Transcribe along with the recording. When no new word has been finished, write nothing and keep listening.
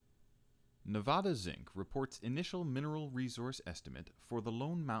Nevada Zinc reports initial mineral resource estimate for the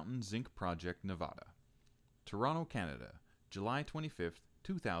Lone Mountain Zinc Project, Nevada. Toronto, Canada, July 25,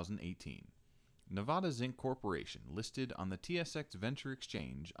 2018. Nevada Zinc Corporation, listed on the TSX Venture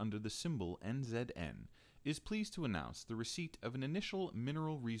Exchange under the symbol NZN, is pleased to announce the receipt of an initial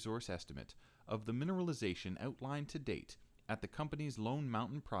mineral resource estimate of the mineralization outlined to date at the company's Lone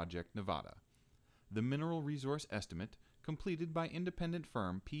Mountain Project, Nevada. The mineral resource estimate, completed by independent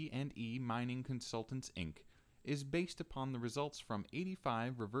firm P&E Mining Consultants Inc., is based upon the results from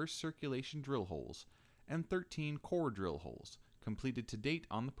 85 reverse circulation drill holes and 13 core drill holes completed to date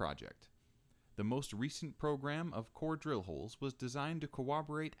on the project. The most recent program of core drill holes was designed to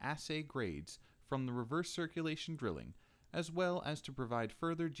corroborate assay grades from the reverse circulation drilling, as well as to provide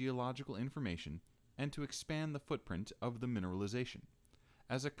further geological information and to expand the footprint of the mineralization.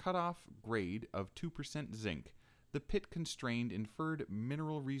 As a cutoff grade of 2% zinc, the pit-constrained inferred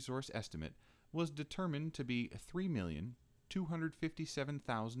mineral resource estimate was determined to be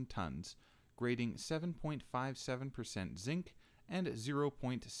 3,257,000 tons, grading 7.57% zinc and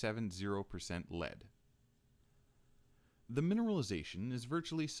 0.70% lead. The mineralization is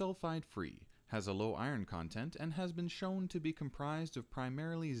virtually sulfide-free, has a low iron content, and has been shown to be comprised of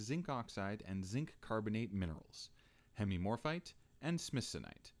primarily zinc oxide and zinc carbonate minerals, hemimorphite, and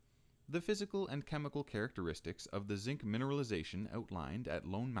smithsonite. The physical and chemical characteristics of the zinc mineralization outlined at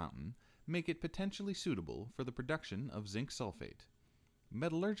Lone Mountain make it potentially suitable for the production of zinc sulfate.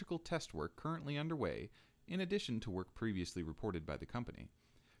 Metallurgical test work currently underway, in addition to work previously reported by the company,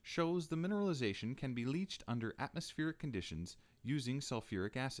 shows the mineralization can be leached under atmospheric conditions using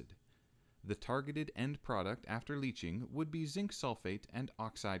sulfuric acid. The targeted end product after leaching would be zinc sulfate and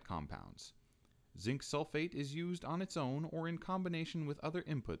oxide compounds. Zinc sulfate is used on its own or in combination with other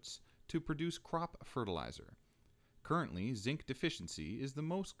inputs to produce crop fertilizer. Currently, zinc deficiency is the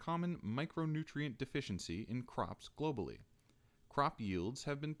most common micronutrient deficiency in crops globally. Crop yields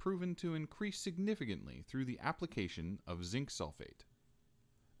have been proven to increase significantly through the application of zinc sulfate.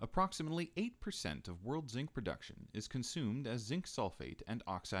 Approximately 8% of world zinc production is consumed as zinc sulfate and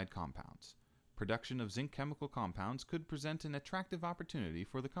oxide compounds. Production of zinc chemical compounds could present an attractive opportunity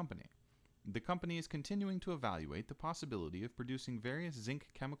for the company. The company is continuing to evaluate the possibility of producing various zinc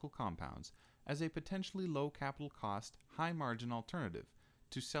chemical compounds as a potentially low capital cost, high margin alternative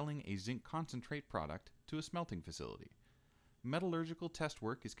to selling a zinc concentrate product to a smelting facility. Metallurgical test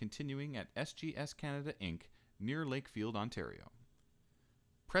work is continuing at SGS Canada Inc. near Lakefield, Ontario.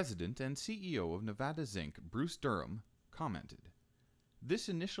 President and CEO of Nevada Zinc, Bruce Durham, commented, "This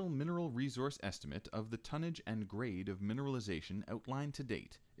initial mineral resource estimate of the tonnage and grade of mineralization outlined to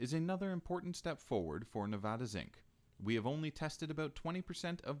date is another important step forward for Nevada Zinc. We have only tested about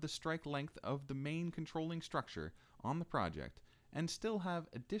 20% of the strike length of the main controlling structure on the project and still have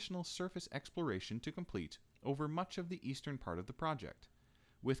additional surface exploration to complete over much of the eastern part of the project.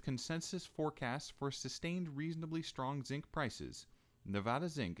 With consensus forecasts for sustained reasonably strong zinc prices, Nevada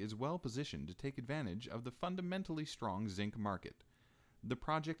Zinc is well positioned to take advantage of the fundamentally strong zinc market. The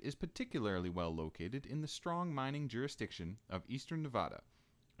project is particularly well located in the strong mining jurisdiction of eastern Nevada,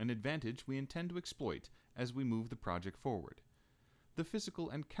 an advantage we intend to exploit as we move the project forward. The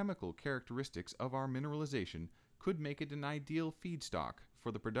physical and chemical characteristics of our mineralization could make it an ideal feedstock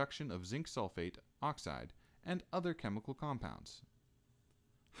for the production of zinc sulfate, oxide, and other chemical compounds."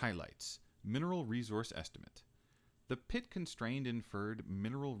 Highlights: Mineral Resource Estimate. The pit-constrained inferred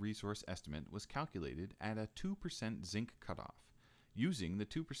mineral resource estimate was calculated at a 2% zinc cutoff. Using the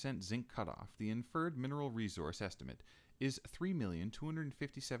 2% zinc cutoff, the inferred mineral resource estimate is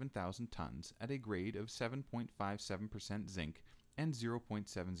 3,257,000 tons at a grade of 7.57% zinc and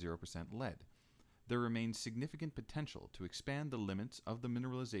 0.70% lead. There remains significant potential to expand the limits of the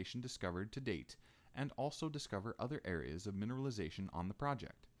mineralization discovered to date and also discover other areas of mineralization on the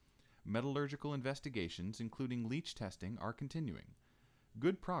project. Metallurgical investigations, including leach testing, are continuing.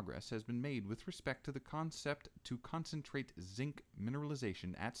 Good progress has been made with respect to the concept to concentrate zinc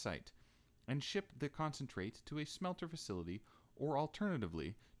mineralization at site and ship the concentrate to a smelter facility, or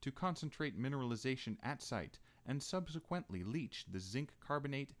alternatively to concentrate mineralization at site and subsequently leach the zinc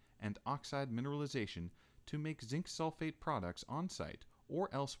carbonate and oxide mineralization to make zinc sulfate products on site or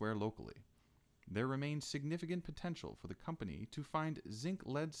elsewhere locally. There remains significant potential for the company to find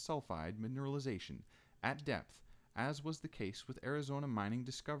zinc-lead sulfide mineralization at depth, as was the case with Arizona Mining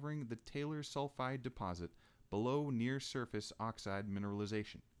discovering the Taylor sulfide deposit below near-surface oxide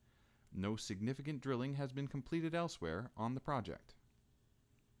mineralization. No significant drilling has been completed elsewhere on the project.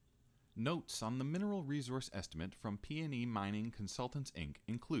 Notes on the mineral resource estimate from P&E Mining Consultants Inc.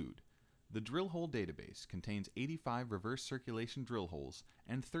 include: The drill hole database contains 85 reverse circulation drill holes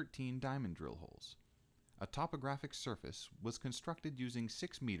and 13 diamond drill holes. A topographic surface was constructed using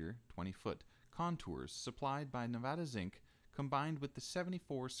 6-meter, 20-foot contours supplied by Nevada Zinc combined with the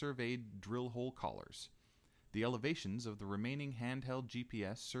 74 surveyed drill hole collars. The elevations of the remaining handheld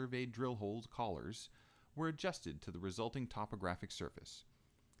GPS surveyed drill hole collars were adjusted to the resulting topographic surface.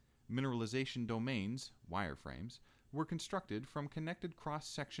 Mineralization domains, wireframes, were constructed from connected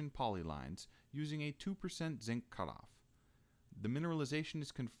cross-section polylines using a 2% zinc cutoff. The mineralization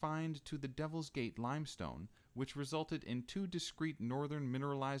is confined to the Devil's Gate limestone, which resulted in 2 discrete northern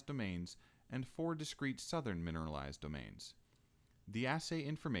mineralized domains and 4 discrete southern mineralized domains. The assay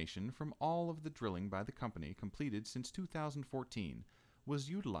information from all of the drilling by the company completed since 2014 was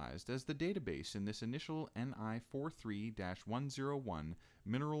utilized as the database in this initial NI 43-101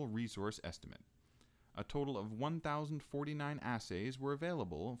 mineral resource estimate. A total of 1,049 assays were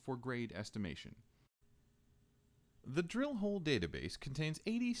available for grade estimation. The drill hole database contains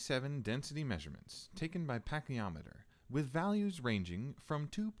 87 density measurements taken by pachymeter, with values ranging from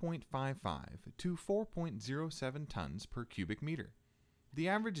 2.55 to 4.07 tons per cubic meter. The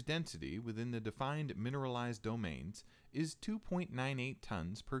average density within the defined mineralized domains is 2.98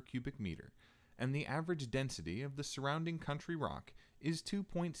 tons per cubic meter, and the average density of the surrounding country rock is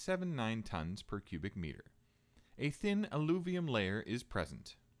 2.79 tons per cubic meter. A thin alluvium layer is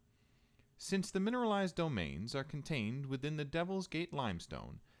present. Since the mineralized domains are contained within the Devil's Gate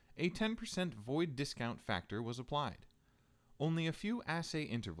limestone, a 10% void discount factor was applied. Only a few assay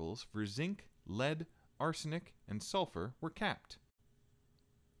intervals for zinc, lead, arsenic, and sulfur were capped.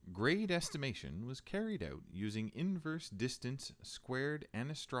 Grade estimation was carried out using inverse distance squared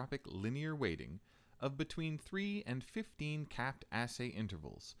anisotropic linear weighting of between 3 and 15 capped assay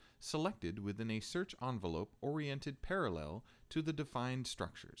intervals, selected within a search envelope oriented parallel to the defined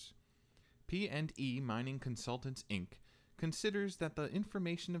structures. P&E Mining Consultants, Inc. considers that the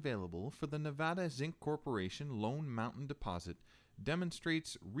information available for the Nevada Zinc Corporation Lone Mountain Deposit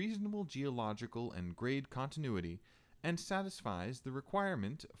demonstrates reasonable geological and grade continuity and satisfies the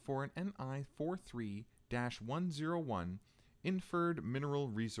requirement for an NI 43-101 inferred mineral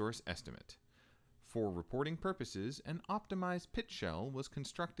resource estimate. For reporting purposes, an optimized pit shell was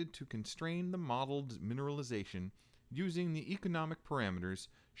constructed to constrain the modeled mineralization using the economic parameters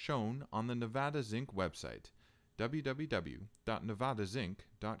shown on the Nevada Zinc website,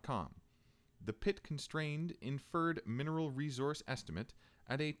 www.nevadazinc.com. The pit-constrained inferred mineral resource estimate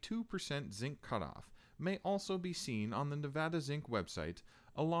at a 2% zinc cutoff may also be seen on the Nevada Zinc website,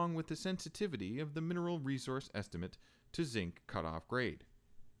 along with the sensitivity of the mineral resource estimate to zinc cutoff grade.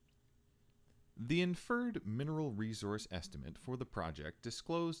 The inferred mineral resource estimate for the project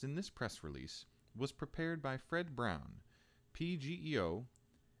disclosed in this press release was prepared by Fred Brown, PGEO,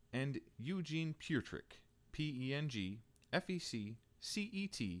 and Eugene Pietrich, PENG, FEC,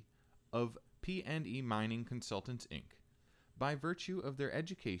 CET, of P&E Mining Consultants, Inc. By virtue of their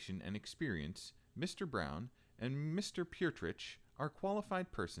education and experience, Mr. Brown and Mr. Pietrich are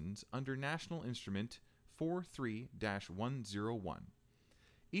qualified persons under National Instrument 43-101.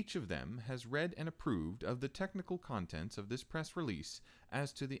 Each of them has read and approved of the technical contents of this press release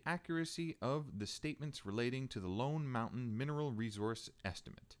as to the accuracy of the statements relating to the Lone Mountain Mineral Resource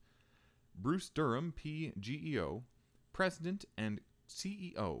Estimate. Bruce Durham, PGEO, President and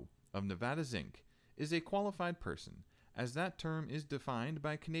CEO of Nevada Zinc, is a qualified person, as that term is defined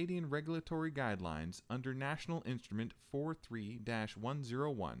by Canadian regulatory guidelines under National Instrument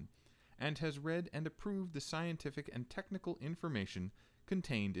 43-101, and has read and approved the scientific and technical information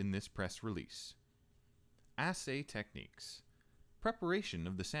contained in this press release. Assay techniques. Preparation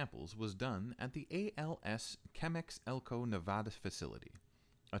of the samples was done at the ALS Chemex Elko, Nevada facility.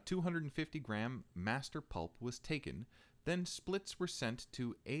 A 250-gram master pulp was taken, then splits were sent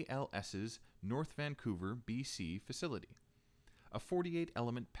to ALS's North Vancouver, BC facility. A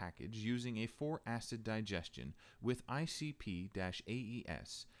 48-element package using a 4-acid digestion with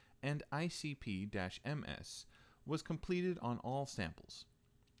ICP-AES and ICP-MS was completed on all samples.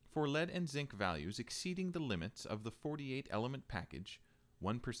 For lead and zinc values exceeding the limits of the 48-element package,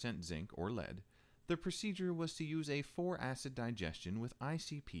 1% zinc or lead, the procedure was to use a 4-acid digestion with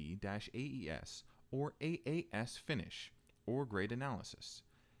ICP-AES or AAS finish, or grade analysis.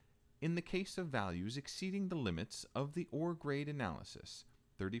 In the case of values exceeding the limits of the OR grade analysis,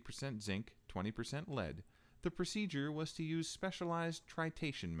 30% zinc, 20% lead, the procedure was to use specialized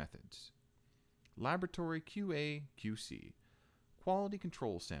tritation methods. Laboratory QA/QC. Quality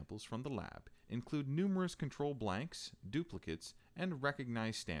control samples from the lab include numerous control blanks, duplicates, and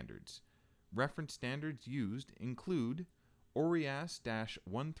recognized standards. Reference standards used include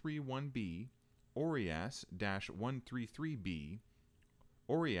Orias-131B, Orias-133B,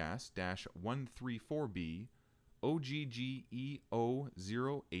 Orias-134B,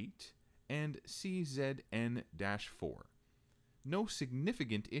 OGGEO08, and CZN-4. No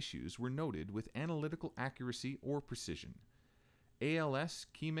significant issues were noted with analytical accuracy or precision. ALS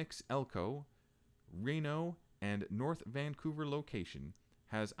Chemix Elco, Reno, and North Vancouver location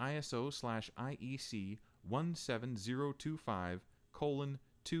has ISO/IEC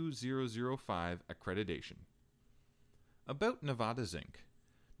 17025:2005 accreditation. About Nevada Zinc.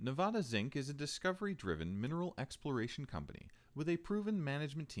 Nevada Zinc is a discovery-driven mineral exploration company with a proven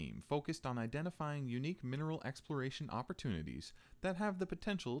management team focused on identifying unique mineral exploration opportunities that have the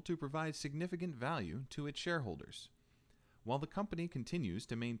potential to provide significant value to its shareholders. While the company continues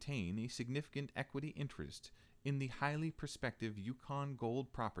to maintain a significant equity interest in the highly prospective Yukon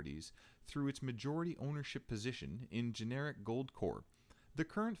Gold properties through its majority ownership position in Generic Gold Corp., the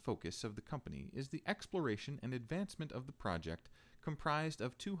current focus of the company is the exploration and advancement of the project, comprised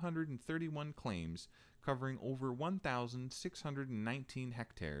of 231 claims covering over 1,619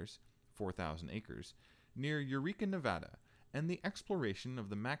 hectares, 4,000 acres, near Eureka, Nevada, and the exploration of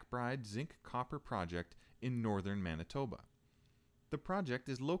the McBride Zinc-Copper project in northern Manitoba. The project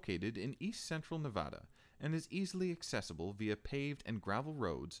is located in east-central Nevada and is easily accessible via paved and gravel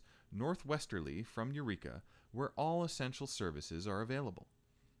roads northwesterly from Eureka, where all essential services are available.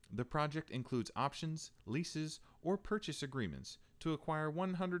 The project includes options, leases, or purchase agreements to acquire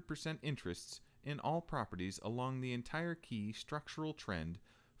 100% interests in all properties along the entire key structural trend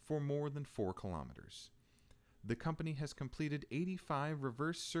for more than 4 kilometers. The company has completed 85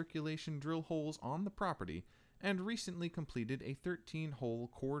 reverse circulation drill holes on the property and recently completed a 13-hole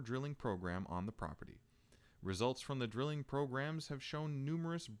core drilling program on the property. Results from the drilling programs have shown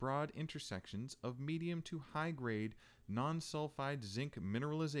numerous broad intersections of medium to high-grade non-sulfide zinc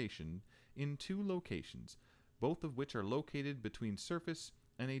mineralization in 2 locations, both of which are located between surface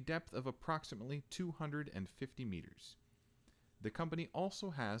and a depth of approximately 250 meters. The company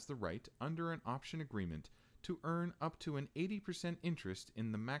also has the right, under an option agreement, to earn up to an 80% interest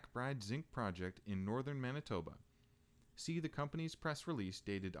in the McBride Zinc project in northern Manitoba. See the company's press release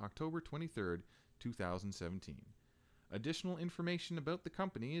dated October 23, 2017. Additional information about the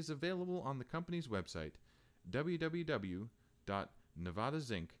company is available on the company's website,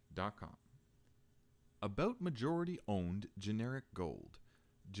 www.nevadazinc.com. About majority-owned Generic Gold.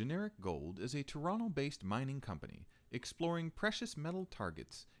 Generic Gold is a Toronto-based mining company exploring precious metal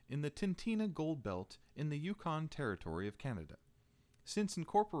targets in the Tintina Gold Belt in the Yukon Territory of Canada. Since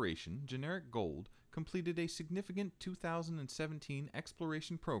incorporation, Generic Gold completed a significant 2017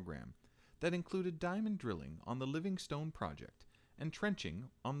 exploration program that included diamond drilling on the Livingstone project and trenching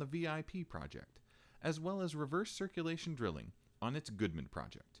on the VIP project, as well as reverse circulation drilling on its Goodman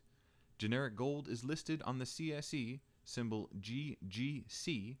project. Generic Gold is listed on the CSE, symbol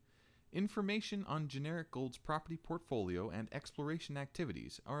GGC. Information on Generic Gold's property portfolio and exploration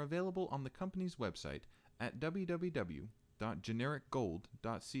activities are available on the company's website at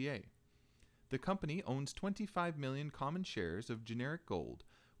www.genericgold.ca. The company owns 25 million common shares of Generic Gold,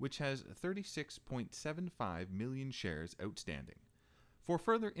 which has 36.75 million shares outstanding. For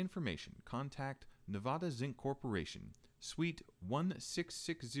further information, contact Nevada Zinc Corporation, Suite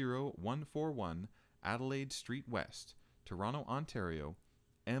 1660141, Adelaide Street West, Toronto, Ontario,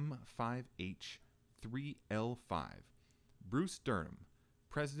 M5H3L5. Bruce Durham,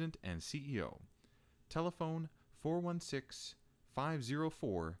 President and CEO. Telephone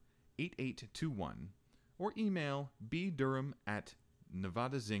 416-504-8821 or email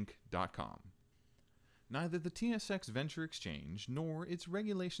bdurham@nevadazinc.com. Neither the TSX Venture Exchange nor its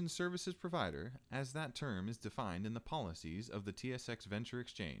regulation services provider, as that term is defined in the policies of the TSX Venture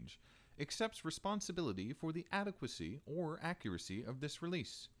Exchange, accepts responsibility for the adequacy or accuracy of this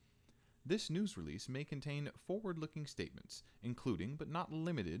release. This news release may contain forward-looking statements, including but not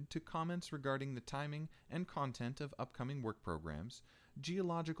limited to comments regarding the timing and content of upcoming work programs,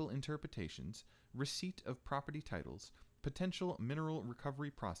 geological interpretations, receipt of property titles, potential mineral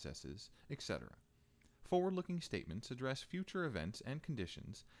recovery processes, etc. Forward-looking statements address future events and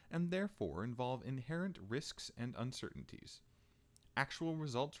conditions and therefore involve inherent risks and uncertainties. Actual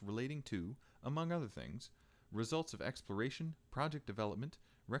results relating to, among other things, results of exploration, project development,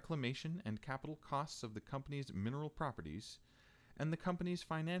 reclamation, and capital costs of the company's mineral properties, and the company's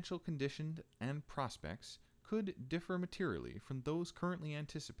financial condition and prospects could differ materially from those currently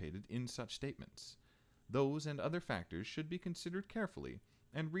anticipated in such statements. Those and other factors should be considered carefully,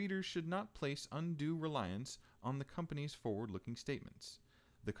 and readers should not place undue reliance on the company's forward-looking statements.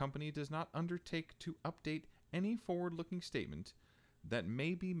 The company does not undertake to update any forward-looking statement that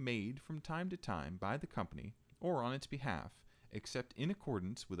may be made from time to time by the company or on its behalf, except in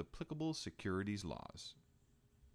accordance with applicable securities laws.